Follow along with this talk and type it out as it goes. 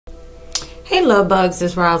Hey love bugs,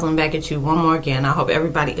 it's Roslynn back at you one more again. I hope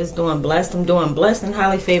everybody is doing blessed. I'm doing blessed and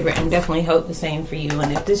highly favored, and definitely hope the same for you.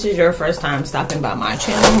 And if this is your first time stopping by my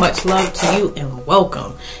channel, much love to you and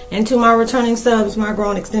welcome. And to my returning subs, my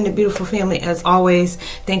growing extended beautiful family, as always,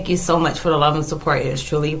 thank you so much for the love and support. It is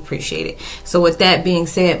truly appreciated. So with that being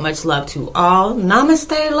said, much love to all.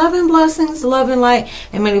 Namaste, love and blessings, love and light,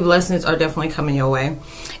 and many blessings are definitely coming your way.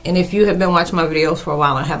 And if you have been watching my videos for a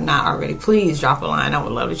while and have not already, please drop a line. I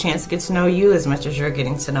would love a chance to get to know you as much as you're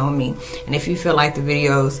getting to know me. And if you feel like the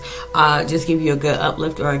videos just give you a good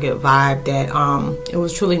uplift or a good vibe that it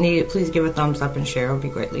was truly needed, please give a thumbs up and share. It would be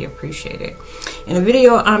greatly appreciated. And the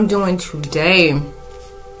video I'm doing today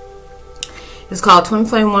is called Twin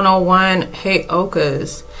Flame 101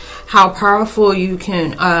 Heyokas. How powerful you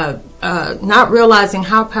can, not realizing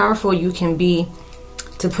how powerful you can be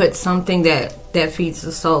to put something that feeds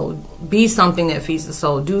the soul, be something that feeds the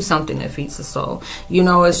soul, do something that feeds the soul. You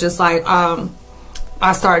know, it's just like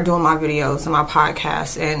I started doing my videos and my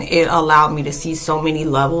podcasts, and it allowed me to see so many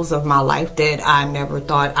levels of my life that I never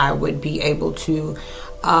thought I would be able to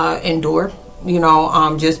endure. You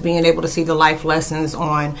know, just being able to see the life lessons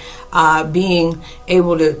on being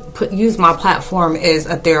able to use my platform as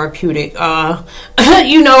a therapeutic,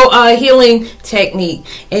 healing technique.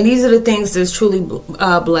 And these are the things that's truly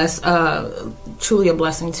truly a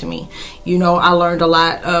blessing to me. You know, I learned a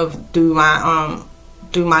lot through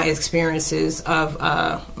my experiences of,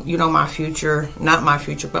 my future, not my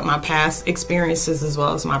future, but my past experiences as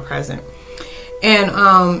well as my present.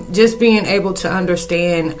 And just being able to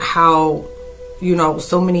understand how,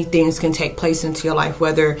 so many things can take place into your life,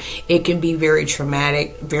 whether it can be very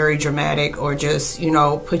traumatic, very dramatic, or just,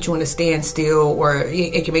 put you in a standstill, or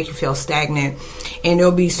it can make you feel stagnant. And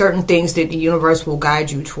there'll be certain things that the universe will guide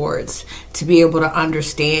you towards to be able to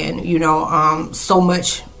understand, so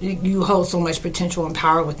much. You hold so much potential and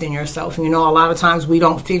power within yourself. A lot of times we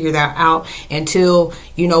don't figure that out until,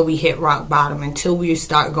 we hit rock bottom, until we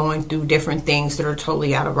start going through different things that are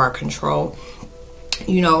totally out of our control.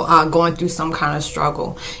 Going through some kind of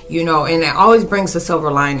struggle, and it always brings a silver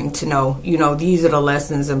lining to know, these are the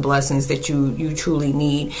lessons and blessings that you truly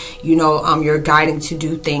need. You're guiding to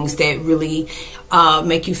do things that really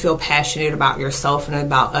make you feel passionate about yourself and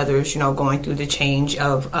about others, going through the change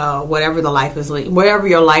of whatever the life is, wherever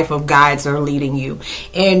your life of guides are leading you.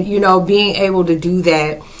 And, being able to do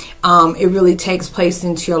that, it really takes place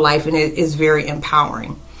into your life, and it is very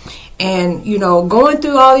empowering. And, going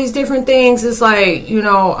through all these different things, it's like,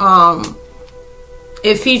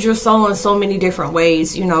 it feeds your soul in so many different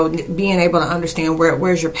ways, being able to understand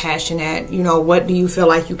where's your passion at, what do you feel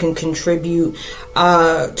like you can contribute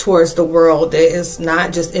towards the world that is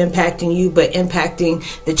not just impacting you, but impacting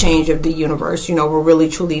the change of the universe. We're really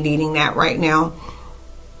truly needing that right now.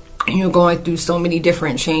 You're going through so many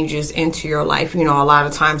different changes into your life. A lot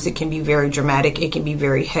of times it can be very dramatic. It can be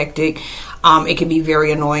very hectic. It can be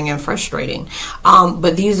very annoying and frustrating.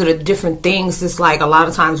 But these are the different things. It's like a lot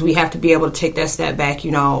of times we have to be able to take that step back,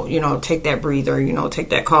 take that breather,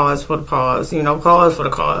 take that pause for the pause, pause for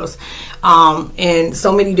the cause. And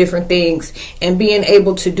so many different things. And being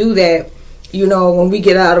able to do that, when we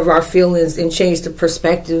get out of our feelings and change the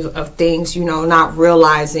perspective of things, not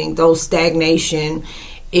realizing those stagnation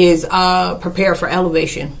is prepare for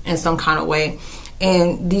elevation in some kind of way.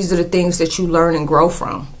 And these are the things that you learn and grow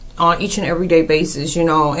from on each and everyday basis,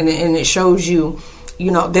 and it shows you,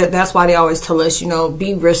 that's why they always tell us,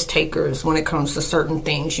 be risk takers when it comes to certain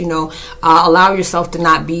things, allow yourself to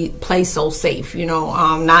not play so safe,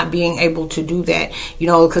 not being able to do that,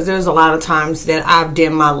 because there's a lot of times that I've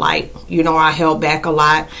dimmed my light, I held back a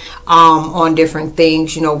lot on different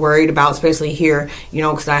things, worried about, especially here,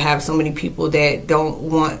 because I have so many people that don't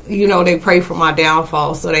want, they pray for my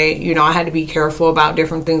downfall. So they, I had to be careful about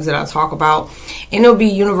different things that I talk about. And it'll be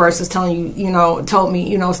universes telling you, told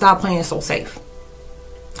me, stop playing so safe.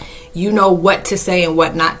 What to say and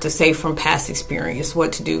what not to say from past experience,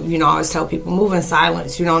 what to do. I always tell people, move in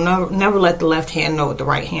silence. Never let the left hand know what the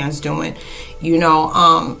right hand's doing.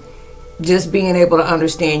 Just being able to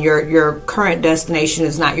understand your current destination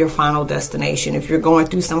is not your final destination. If you're going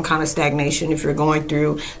through some kind of stagnation, if you're going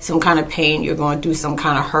through some kind of pain, you're going through some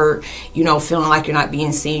kind of hurt, feeling like you're not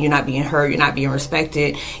being seen, you're not being heard, you're not being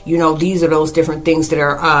respected, these are those different things that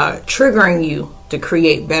are triggering you to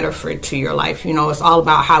create better to your life. It's all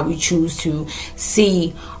about how we choose to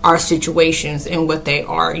see our situations and what they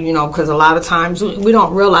are, because a lot of times we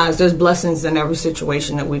don't realize there's blessings in every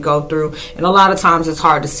situation that we go through. And a lot of times it's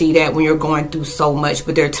hard to see that when you're going through so much,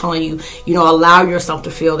 but they're telling you, allow yourself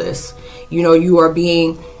to feel this. You are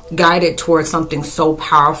being guided towards something so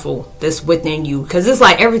powerful that's within you, because it's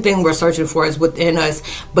like everything we're searching for is within us,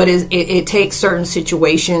 but it takes certain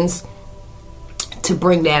situations to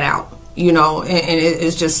bring that out, you know, and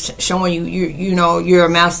it's just showing you, you know, you're a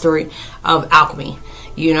master of alchemy.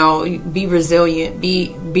 You know, be resilient,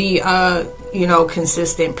 be you know,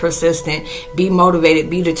 consistent, persistent, be motivated,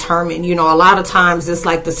 be determined. You know, a lot of times it's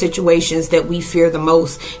like the situations that we fear the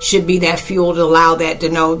most should be that fuel to allow that to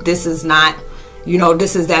know this is not, you know,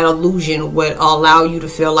 this is that illusion would allow you to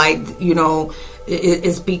feel like, you know,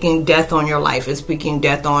 it's speaking death on your life. It's speaking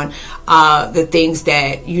death on the things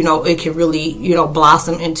that, you know, it can really, you know,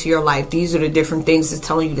 blossom into your life. These are the different things that's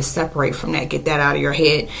telling you to separate from that. Get that out of your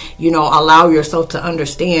head. You know, allow yourself to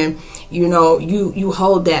understand, you know, you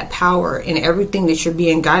hold that power, and everything that you're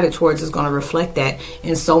being guided towards is going to reflect that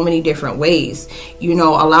in so many different ways. You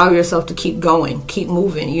know, allow yourself to keep going, keep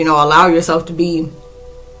moving. You know, allow yourself to be,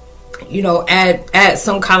 you know, add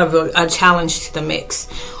some kind of a challenge to the mix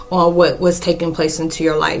on what's taking place into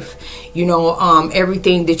your life. You know,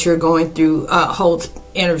 everything that you're going through holds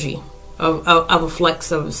energy of a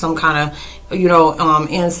flex of some kind of, you know,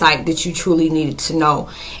 insight that you truly needed to know.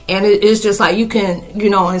 And it's just like you can, you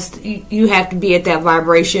know, you have to be at that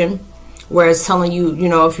vibration where it's telling you, you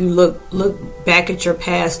know, if you look back at your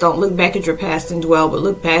past, don't look back at your past and dwell, but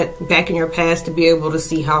look back in your past to be able to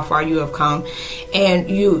see how far you have come, and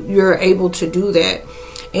you're able to do that.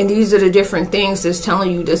 And these are the different things that's telling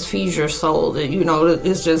you this feeds your soul. That, you know,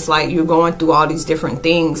 it's just like you're going through all these different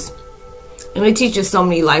things. And it teaches so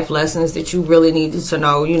many life lessons that you really needed to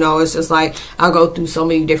know. You know, it's just like I go through so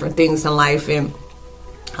many different things in life, and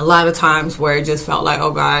a lot of times where it just felt like,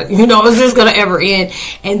 oh God, you know, is this gonna ever end?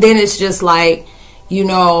 And then it's just like, you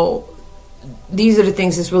know, these are the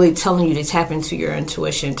things that's really telling you to tap into your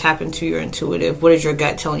intuition, tap into your intuitive. What is your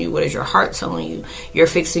gut telling you? What is your heart telling you? You're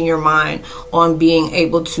fixing your mind on being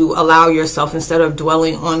able to allow yourself, instead of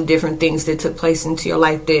dwelling on different things that took place into your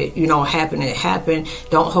life that, you know, happened.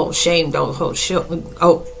 Don't hold shame. Don't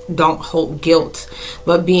hold guilt,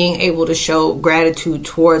 but being able to show gratitude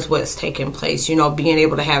towards what's taking place, you know, being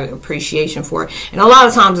able to have appreciation for it. And a lot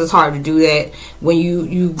of times it's hard to do that when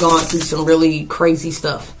you've gone through some really crazy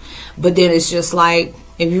stuff. But then it's just like,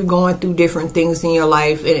 if you're going through different things in your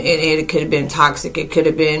life, and it could have been toxic, it could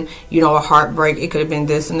have been, you know, a heartbreak, it could have been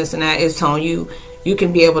this and this and that, it's telling you, you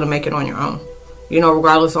can be able to make it on your own. You know,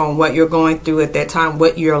 regardless on what you're going through at that time,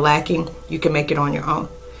 what you're lacking, you can make it on your own.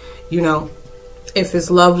 You know, if it's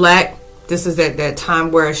love lack, this is at that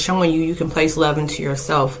time where it's showing you can place love into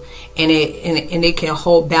yourself, and it can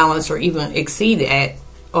hold balance or even exceed that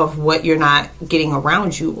of what you're not getting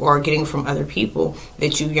around you or getting from other people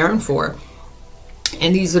that you yearn for.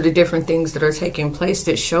 And these are the different things that are taking place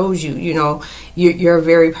that shows you, you know, you're a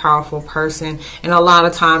very powerful person. And a lot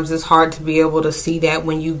of times it's hard to be able to see that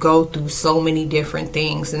when you go through so many different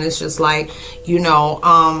things. And it's just like, you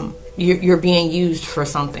know, you're being used for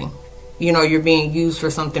something. You know, you're being used for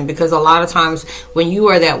something, because a lot of times when you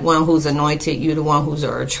are that one who's anointed, you're the one who's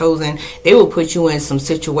chosen, they will put you in some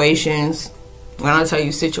situations. When I tell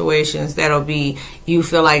you situations, that'll be, you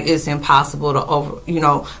feel like it's impossible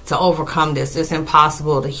to overcome this. It's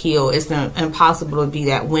impossible to heal. It's impossible to be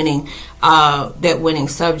that winning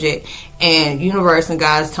subject. And universe and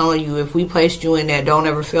God's telling you, if we placed you in that, don't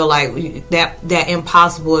ever feel like that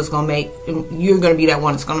impossible is going to make, you're going to be that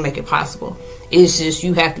one that's going to make it possible. It's just,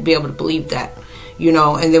 you have to be able to believe that, you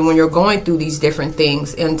know. And then when you're going through these different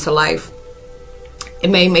things into life, it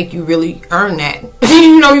may make you really earn that.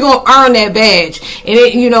 You know, you're going to earn that badge. And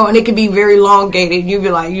it, you know, and it can be very elongated. You'll be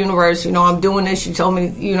like, universe, you know, I'm doing this. You told me,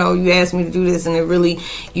 you know, you asked me to do this. And it really,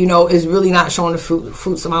 you know, is really not showing the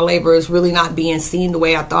fruits of my labor. It's really not being seen the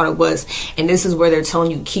way I thought it was. And this is where they're telling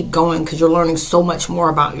you keep going, because you're learning so much more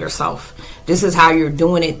about yourself. This is how you're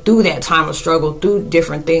doing it through that time of struggle, through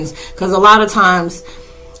different things. Because a lot of times,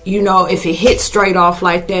 you know, if it hits straight off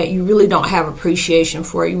like that, you really don't have appreciation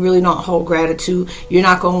for it. You really don't hold gratitude. You're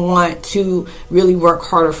not going to want to really work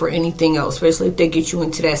harder for anything else, especially if they get you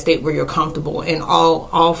into that state where you're comfortable in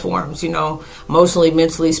all forms, you know, emotionally,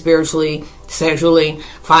 mentally, spiritually, sexually,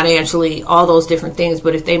 financially, all those different things.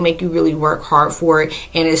 But if they make you really work hard for it,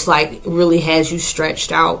 and it's like really has you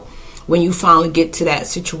stretched out, when you finally get to that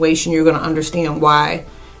situation, you're going to understand why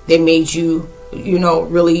they made you, you know,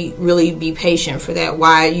 really be patient for that.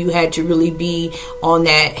 Why you had to really be on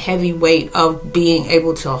that heavy weight of being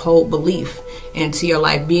able to hold belief into your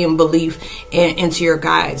life, being belief into your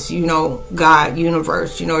guides, you know, God,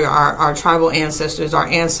 universe, you know, our tribal ancestors, our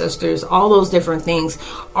ancestors, all those different things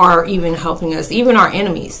are even helping us. Even our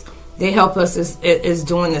enemies, they help us is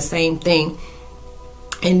doing the same thing.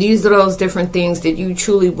 And these are those different things that you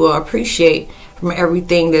truly will appreciate from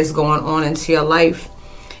everything that's going on into your life.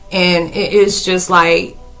 And it's just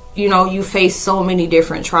like, you know, you face so many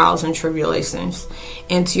different trials and tribulations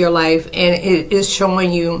into your life, and it is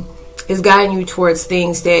showing you, it's guiding you towards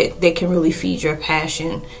things that can really feed your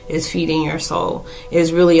passion, is feeding your soul,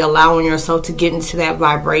 is really allowing yourself to get into that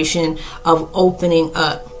vibration of opening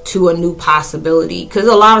up to a new possibility. Because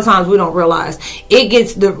a lot of times we don't realize it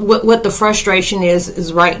gets what the frustration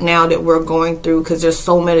is right now that we're going through, because there's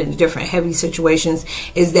so many different heavy situations,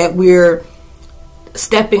 is that we're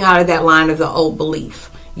stepping out of that line of the old belief,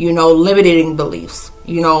 you know, limiting beliefs,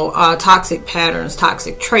 you know, toxic patterns,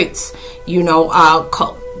 toxic traits, you know,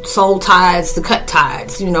 soul ties to cut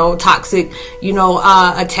ties, you know, toxic, you know,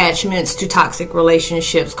 attachments to toxic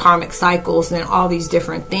relationships, karmic cycles, and all these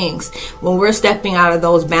different things. When we're stepping out of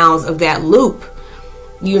those bounds of that loop,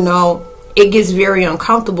 you know, it gets very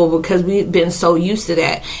uncomfortable because we've been so used to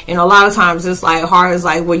that. And a lot of times it's like hard, it's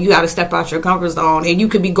like, well, you got to step out your comfort zone, and you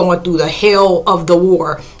could be going through the hell of the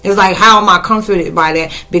war. It's like, how am I comforted by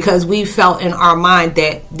that? Because we felt in our mind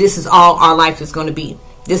that this is all our life is going to be.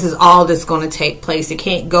 This is all that's going to take place. It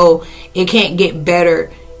can't get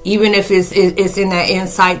better. Even if it's in that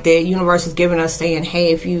insight that universe is giving us, saying,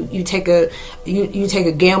 hey, if you take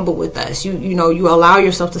a gamble with us, you know, you allow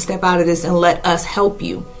yourself to step out of this and let us help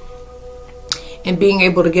you. And being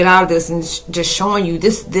able to get out of this and just showing you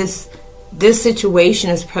this situation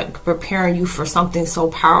is preparing you for something so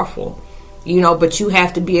powerful, you know, but you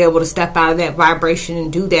have to be able to step out of that vibration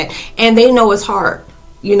and do that. And they know it's hard,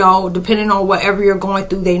 you know, depending on whatever you're going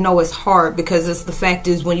through, they know it's hard, because it's the fact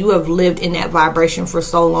is, when you have lived in that vibration for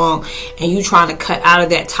so long and you trying to cut out of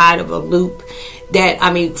that tide of a loop, that,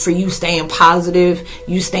 I mean, for you staying positive,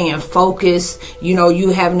 you staying focused, you know, you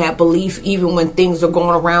having that belief even when things are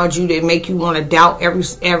going around you that make you want to doubt every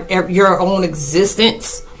your own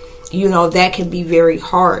existence, you know, that can be very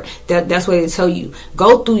hard. That's why they tell you,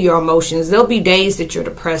 go through your emotions. There'll be days that you're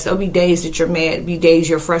depressed. There'll be days that you're mad. There'll be days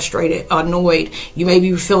you're frustrated, annoyed. You may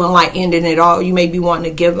be feeling like ending it all. You may be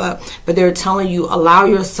wanting to give up. But they're telling you, allow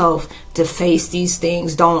yourself to face these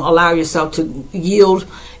things. Don't allow yourself to yield.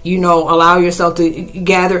 You know, allow yourself to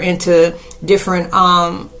gather into different,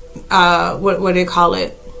 what do they call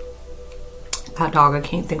it? God dog, I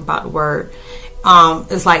can't think about the word.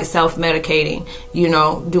 It's like self-medicating, you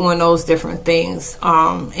know, doing those different things.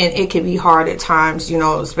 And it can be hard at times, you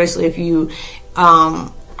know, especially if you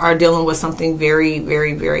are dealing with something very,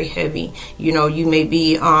 very, very heavy. You know, you may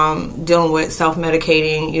be dealing with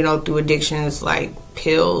self-medicating, you know, through addictions like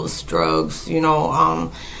pills, drugs, you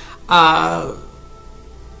know,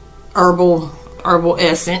 herbal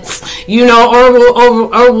essence, you know,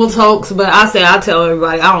 herbal tokes. But I tell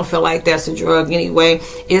everybody, I don't feel like that's a drug anyway.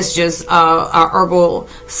 It's just a herbal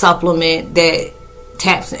supplement that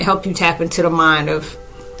help you tap into the mind of,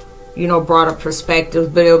 you know, broader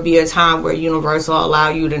perspective. But it'll be a time where universe will allow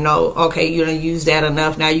you to know, okay, you done used that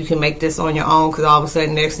enough, now you can make this on your own, because all of a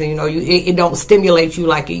sudden next thing you know, it don't stimulate you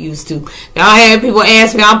like it used to. Now, I had people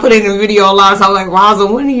ask me, I put it in a video a lot, so I'm like,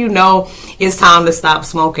 Roslynn, when do you know it's time to stop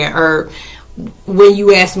smoking herb? When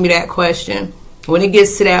you ask me that question, when it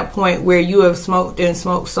gets to that point where you have smoked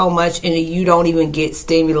so much and you don't even get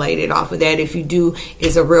stimulated off of that, if you do,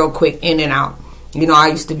 it's a real quick in and out. You know, I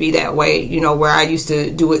used to be that way, you know, where I used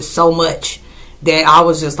to do it so much that I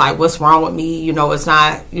was just like, what's wrong with me? You know, it's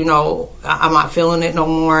not, you know, I'm not feeling it no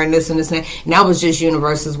more, and this and this and that. And that was just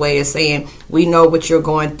universe's way of saying, we know what you're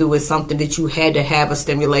going through is something that you had to have a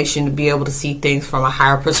stimulation to be able to see things from a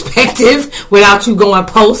higher perspective without you going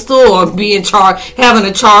postal or being having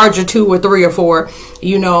a charge or 2 or 3 or 4,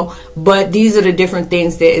 you know. But these are the different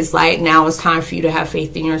things that is like, now it's time for you to have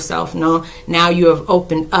faith in yourself. No, now you have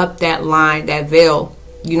opened up that line, that veil.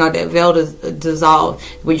 You know, that veil dissolved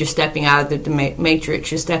when you're stepping out of the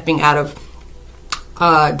matrix. You're stepping out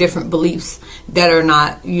of different beliefs that are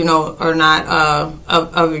not, you know, are not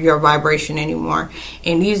of your vibration anymore.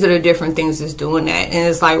 And these are the different things that's doing that. And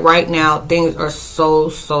it's like right now, things are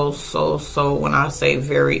so, when I say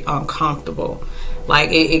very uncomfortable.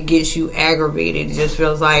 Like it gets you aggravated. It just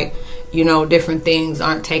feels like, you know, different things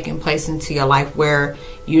aren't taking place into your life where,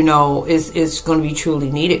 you know, it's going to be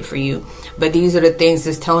truly needed for you. But these are the things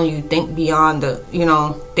that's telling you, think beyond the, you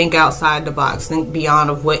know, think outside the box, think beyond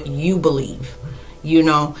of what you believe, you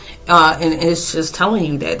know. And it's just telling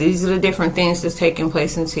you that these are the different things that's taking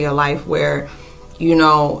place into your life where, you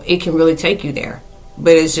know, it can really take you there.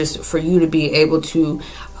 But it's just for you to be able to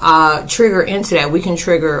trigger into that. We can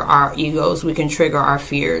trigger our egos. We can trigger our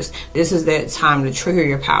fears. This is that time to trigger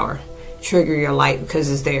your power, trigger your light, because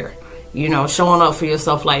it's there. You know, showing up for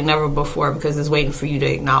yourself like never before, because it's waiting for you to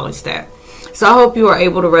acknowledge that. So I hope you are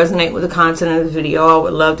able to resonate with the content of the video. I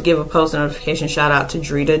would love to give a post notification shout out to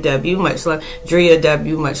Drita W. Much love, Drita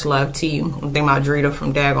W. Much love to you. I'm thinking about Drita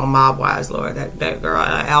from Daggone Mob Wise, Lord. That girl,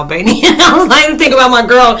 Albanian. I was like, thinking about my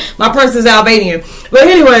girl. My person's Albanian. But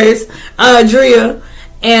anyways, Drita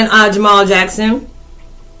and Jamal Jackson.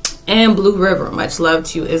 And Blue River, much love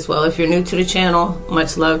to you as well. If you're new to the channel,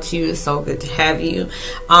 much love to you. It's so good to have you.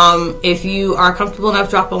 If you are comfortable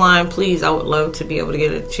enough, drop a line, please. I would love to be able to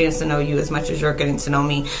get a chance to know you as much as you're getting to know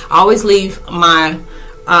me. I always leave my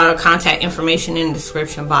contact information in the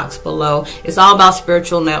description box below. It's all about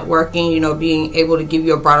spiritual networking, you know, being able to give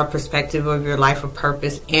you a broader perspective of your life of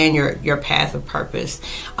purpose and your path of purpose,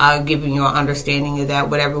 giving you an understanding of that.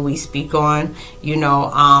 Whatever we speak on, you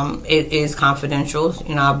know, it is confidential.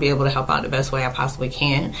 You know, I'll be able to help out the best way I possibly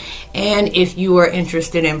can. And if you are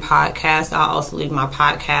interested in podcasts, I'll also leave my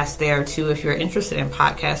podcast there too. If you're interested in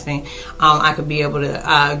podcasting, I could be able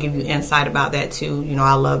to give you insight about that too. You know,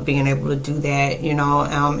 I love being able to do that, you know,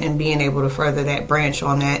 and being able to further that branch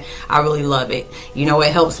on that. I really love it. You know,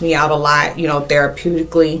 it helps me out a lot, you know,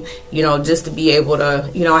 therapeutically, you know, just to be able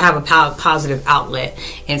to, you know, have a positive outlet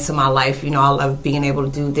into my life. You know, I love being able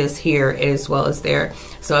to do this here as well as there.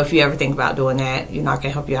 So if you ever think about doing that, you know, I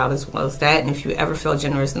can help you out as well as that. And if you ever feel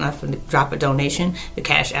generous enough to drop a donation, the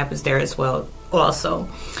Cash App is there as well also.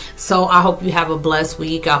 So I hope you have a blessed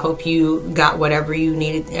week. I hope you got whatever you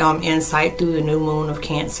needed insight through the new moon of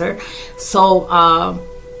Cancer. So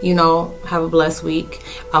you know, have a blessed week.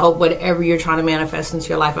 I hope whatever you're trying to manifest into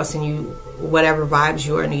your life, I send you whatever vibes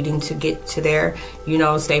you are needing to get to there. You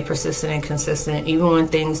know, stay persistent and consistent, even when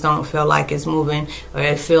things don't feel like it's moving, or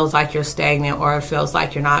it feels like you're stagnant, or it feels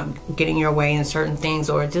like you're not getting your way in certain things,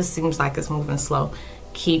 or it just seems like it's moving slow.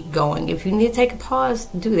 Keep going. If you need to take a pause,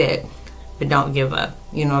 do that. But don't give up.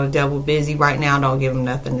 You know, the devil busy right now. Don't give him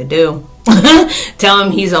nothing to do. Tell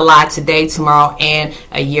him he's alive today, tomorrow, and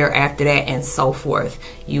a year after that, and so forth.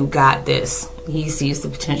 You got this. He sees the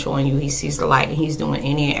potential in you. He sees the light, and he's doing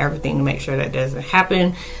any and everything to make sure that doesn't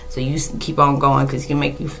happen. So you keep on going, because he can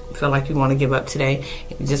make you feel like you want to give up today,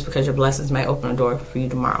 just because your blessings may open a door for you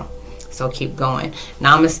tomorrow. So keep going.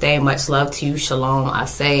 Namaste. Much love to you. Shalom. I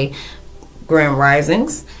say grand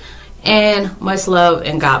risings. And much love,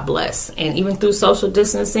 and God bless. And even through social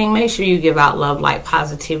distancing, make sure you give out love, light,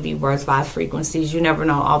 positivity, words, vibes, frequencies. You never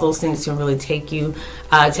know. All those things can really take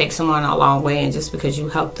someone a long way. And just because you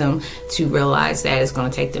help them to realize that, it's going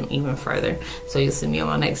to take them even further. So you'll see me on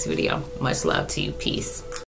my next video. Much love to you. Peace.